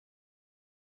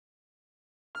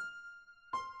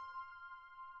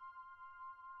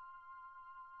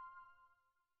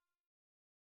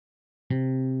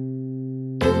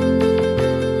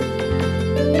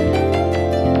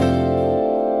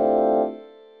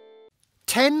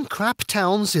10 crap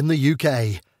towns in the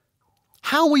UK.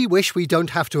 How we wish we don't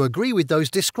have to agree with those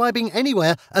describing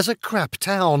anywhere as a crap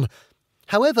town.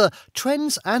 However,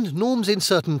 trends and norms in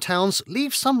certain towns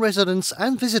leave some residents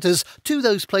and visitors to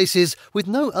those places with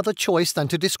no other choice than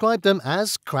to describe them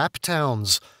as crap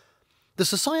towns. The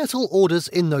societal orders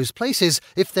in those places,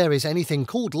 if there is anything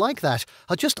called like that,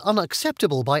 are just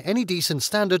unacceptable by any decent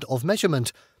standard of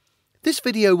measurement. This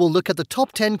video will look at the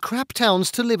top 10 crap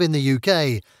towns to live in the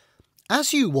UK.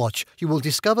 As you watch, you will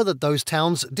discover that those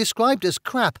towns described as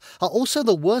crap are also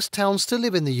the worst towns to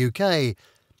live in the UK.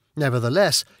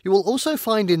 Nevertheless, you will also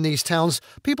find in these towns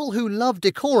people who love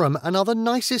decorum and are the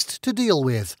nicest to deal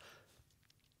with.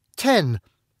 10.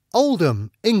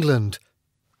 Oldham, England.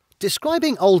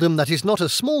 Describing Oldham that is not a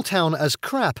small town as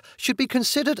crap should be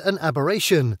considered an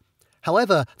aberration.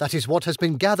 However, that is what has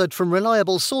been gathered from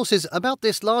reliable sources about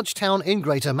this large town in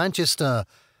Greater Manchester.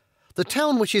 The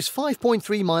town, which is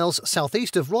 5.3 miles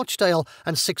southeast of Rochdale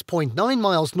and 6.9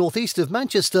 miles northeast of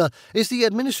Manchester, is the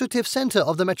administrative centre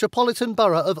of the Metropolitan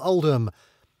Borough of Oldham.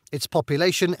 Its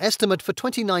population estimate for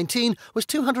 2019 was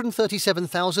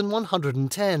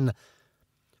 237,110.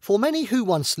 For many who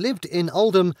once lived in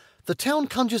Oldham, the town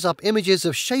conjures up images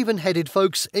of shaven-headed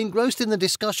folks engrossed in the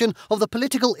discussion of the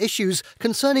political issues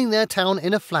concerning their town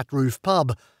in a flat-roof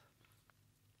pub.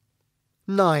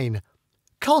 9.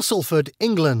 Castleford,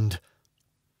 England.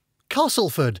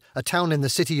 Castleford, a town in the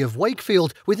city of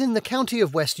Wakefield within the county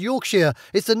of West Yorkshire,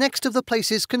 is the next of the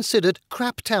places considered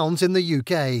crap towns in the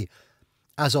UK.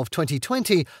 As of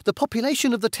 2020, the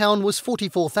population of the town was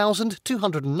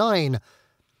 44,209.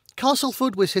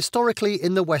 Castleford was historically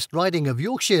in the West Riding of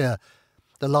Yorkshire.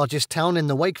 The largest town in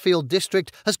the Wakefield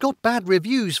district has got bad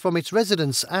reviews from its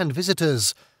residents and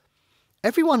visitors.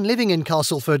 Everyone living in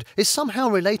Castleford is somehow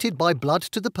related by blood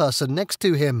to the person next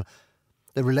to him.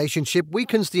 The relationship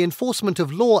weakens the enforcement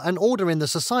of law and order in the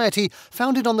society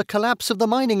founded on the collapse of the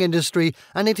mining industry,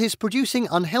 and it is producing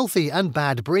unhealthy and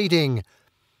bad breeding.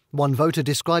 One voter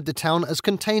described the town as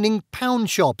containing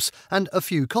pound shops and a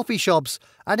few coffee shops,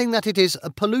 adding that it is a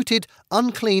polluted,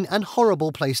 unclean and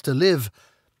horrible place to live.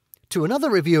 To another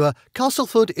reviewer,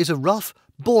 Castleford is a rough,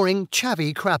 boring,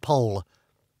 chavvy crap hole.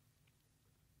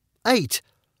 8.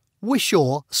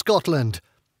 Wishaw, Scotland.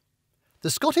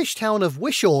 The Scottish town of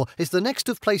Wishaw is the next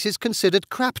of places considered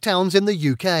crap towns in the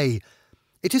UK.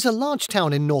 It is a large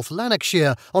town in North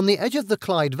Lanarkshire on the edge of the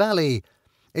Clyde Valley.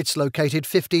 It's located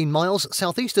 15 miles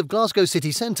southeast of Glasgow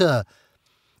city centre.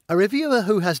 A reviewer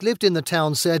who has lived in the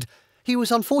town said he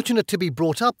was unfortunate to be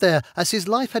brought up there as his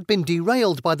life had been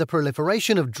derailed by the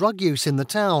proliferation of drug use in the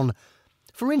town.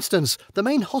 For instance, the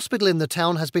main hospital in the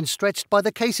town has been stretched by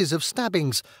the cases of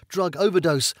stabbings, drug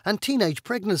overdose and teenage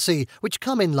pregnancy, which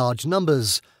come in large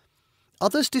numbers.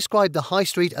 Others describe the high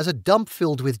street as a dump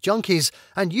filled with junkies,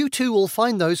 and you too will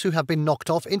find those who have been knocked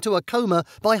off into a coma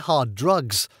by hard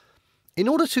drugs. In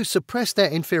order to suppress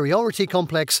their inferiority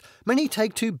complex, many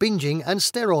take to binging and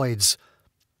steroids.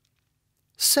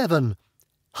 7.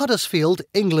 Huddersfield,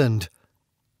 England.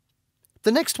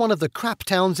 The next one of the crap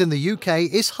towns in the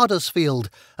UK is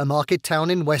Huddersfield, a market town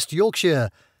in West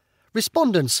Yorkshire.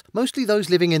 Respondents, mostly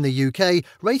those living in the UK,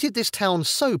 rated this town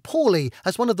so poorly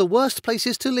as one of the worst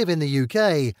places to live in the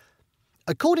UK.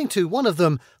 According to one of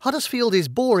them, Huddersfield is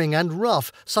boring and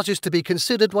rough, such as to be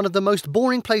considered one of the most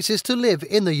boring places to live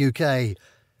in the UK.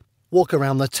 Walk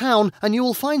around the town and you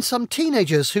will find some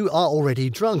teenagers who are already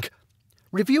drunk.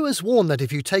 Reviewers warn that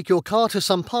if you take your car to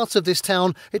some parts of this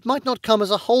town, it might not come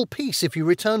as a whole piece if you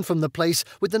return from the place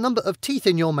with the number of teeth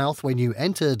in your mouth when you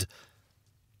entered.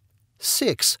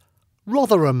 6.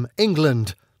 Rotherham,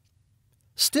 England.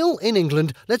 Still in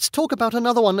England, let's talk about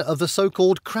another one of the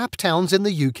so-called crap towns in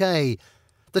the UK.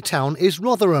 The town is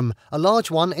Rotherham, a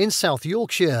large one in South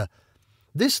Yorkshire.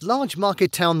 This large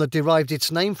market town that derived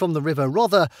its name from the River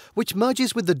Rother, which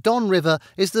merges with the Don River,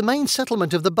 is the main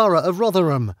settlement of the borough of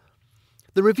Rotherham.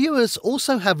 The reviewers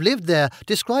also have lived there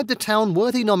described the town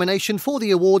worthy nomination for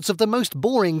the awards of the most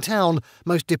boring town,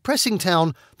 most depressing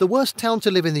town, the worst town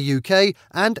to live in the UK,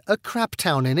 and a crap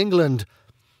town in England.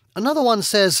 Another one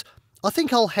says, I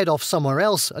think I'll head off somewhere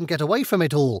else and get away from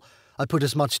it all. I put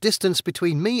as much distance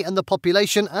between me and the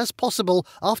population as possible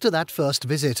after that first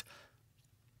visit.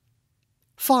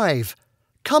 5.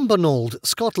 Cumbernauld,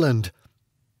 Scotland.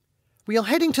 We are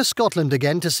heading to Scotland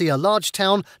again to see a large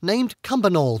town named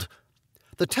Cumbernauld.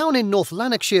 The town in North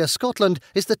Lanarkshire, Scotland,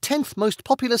 is the 10th most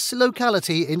populous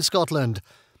locality in Scotland,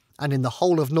 and in the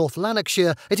whole of North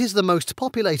Lanarkshire it is the most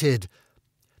populated.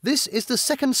 This is the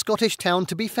second Scottish town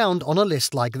to be found on a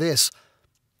list like this.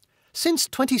 Since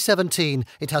 2017,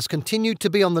 it has continued to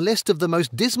be on the list of the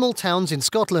most dismal towns in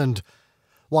Scotland.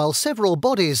 while several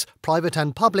bodies, private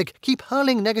and public, keep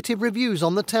hurling negative reviews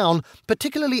on the town,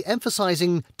 particularly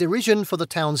emphasising derision for the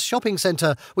town's shopping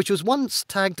centre, which was once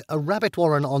tagged a rabbit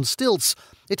warren on stilts,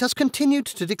 it has continued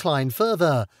to decline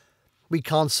further. We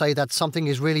can't say that something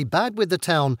is really bad with the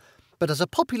town, but as a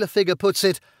popular figure puts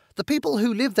it, the people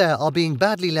who live there are being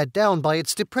badly let down by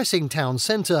its depressing town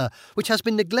centre, which has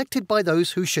been neglected by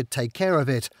those who should take care of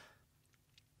it.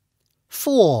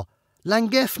 4.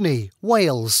 Llangefni,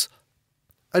 Wales.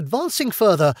 Advancing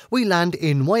further, we land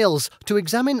in Wales to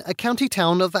examine a county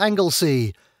town of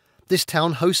Anglesey. This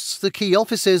town hosts the key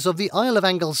offices of the Isle of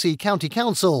Anglesey County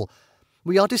Council.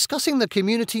 We are discussing the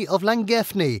community of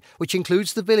Llangefni, which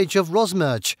includes the village of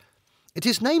Rosmerch. It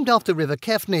is named after River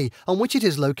Cefni, on which it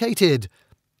is located.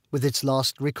 With its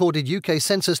last recorded UK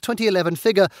Census 2011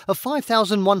 figure of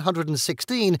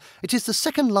 5,116, it is the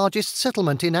second largest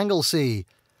settlement in Anglesey.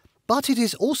 But it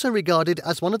is also regarded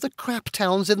as one of the crap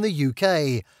towns in the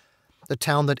UK. The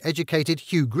town that educated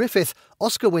Hugh Griffith,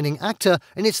 Oscar-winning actor,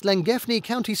 in its Llangefni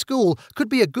County School could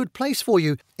be a good place for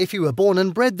you if you were born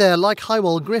and bred there like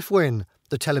Hywel Griffwyn,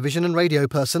 the television and radio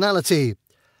personality.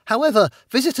 However,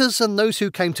 visitors and those who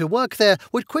came to work there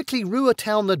would quickly rue a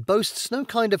town that boasts no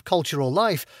kind of cultural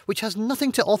life, which has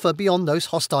nothing to offer beyond those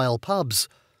hostile pubs.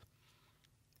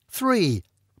 3.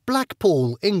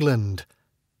 Blackpool, England.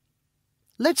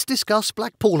 Let's discuss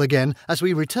Blackpool again as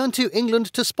we return to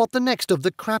England to spot the next of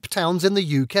the crap towns in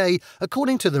the UK,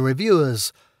 according to the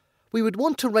reviewers. We would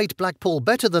want to rate Blackpool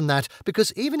better than that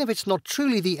because even if it's not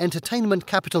truly the entertainment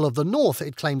capital of the North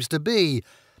it claims to be,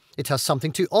 it has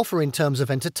something to offer in terms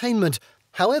of entertainment.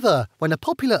 However, when a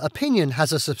popular opinion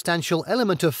has a substantial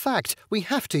element of fact, we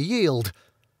have to yield.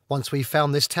 Once we've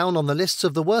found this town on the lists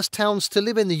of the worst towns to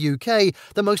live in the UK,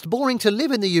 the most boring to live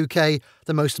in the UK,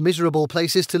 the most miserable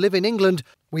places to live in England,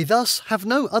 we thus have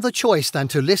no other choice than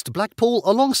to list Blackpool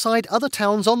alongside other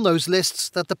towns on those lists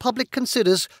that the public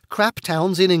considers crap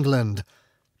towns in England.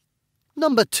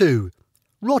 Number 2.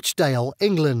 Rochdale,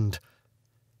 England.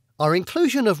 Our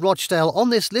inclusion of Rochdale on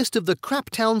this list of the crap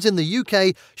towns in the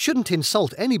UK shouldn't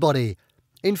insult anybody.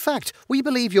 In fact, we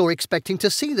believe you're expecting to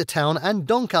see the town and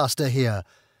Doncaster here.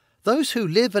 Those who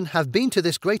live and have been to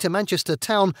this Greater Manchester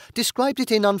town described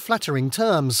it in unflattering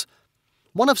terms.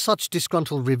 One of such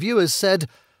disgruntled reviewers said,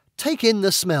 "Take in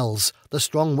the smells, the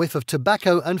strong whiff of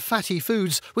tobacco and fatty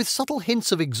foods with subtle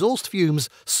hints of exhaust fumes,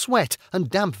 sweat and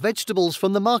damp vegetables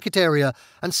from the market area,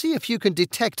 and see if you can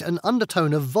detect an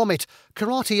undertone of vomit,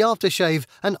 karate aftershave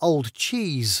and old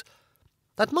cheese."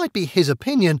 That might be his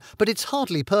opinion, but it's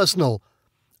hardly personal.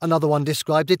 Another one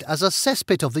described it as a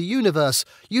cesspit of the universe,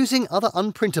 using other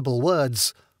unprintable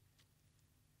words.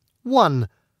 1.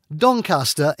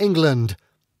 Doncaster, England.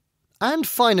 And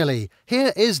finally,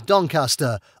 here is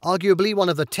Doncaster, arguably one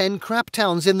of the 10 crap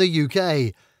towns in the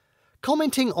UK.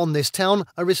 Commenting on this town,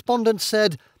 a respondent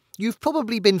said, "You've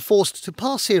probably been forced to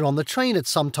pass here on the train at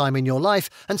some time in your life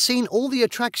and seen all the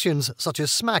attractions such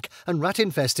as smack and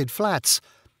rat-infested flats.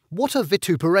 What a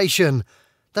vituperation!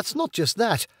 That's not just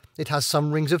that. It has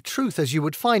some rings of truth, as you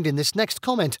would find in this next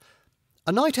comment.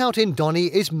 A night out in Donny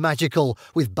is magical,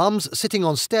 with bums sitting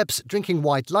on steps drinking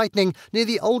White Lightning near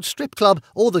the old strip club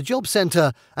or the job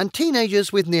centre, and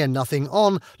teenagers with near nothing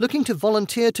on looking to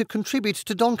volunteer to contribute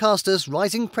to Doncaster's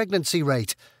rising pregnancy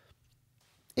rate.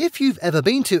 If you've ever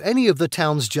been to any of the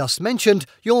towns just mentioned,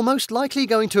 you're most likely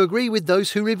going to agree with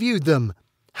those who reviewed them.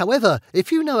 However,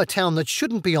 if you know a town that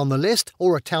shouldn't be on the list,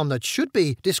 or a town that should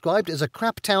be described as a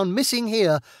crap town missing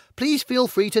here, please feel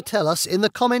free to tell us in the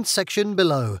comments section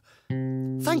below.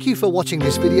 Thank you for watching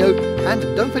this video, and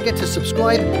don't forget to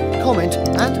subscribe, comment,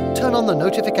 and turn on the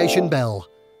notification bell.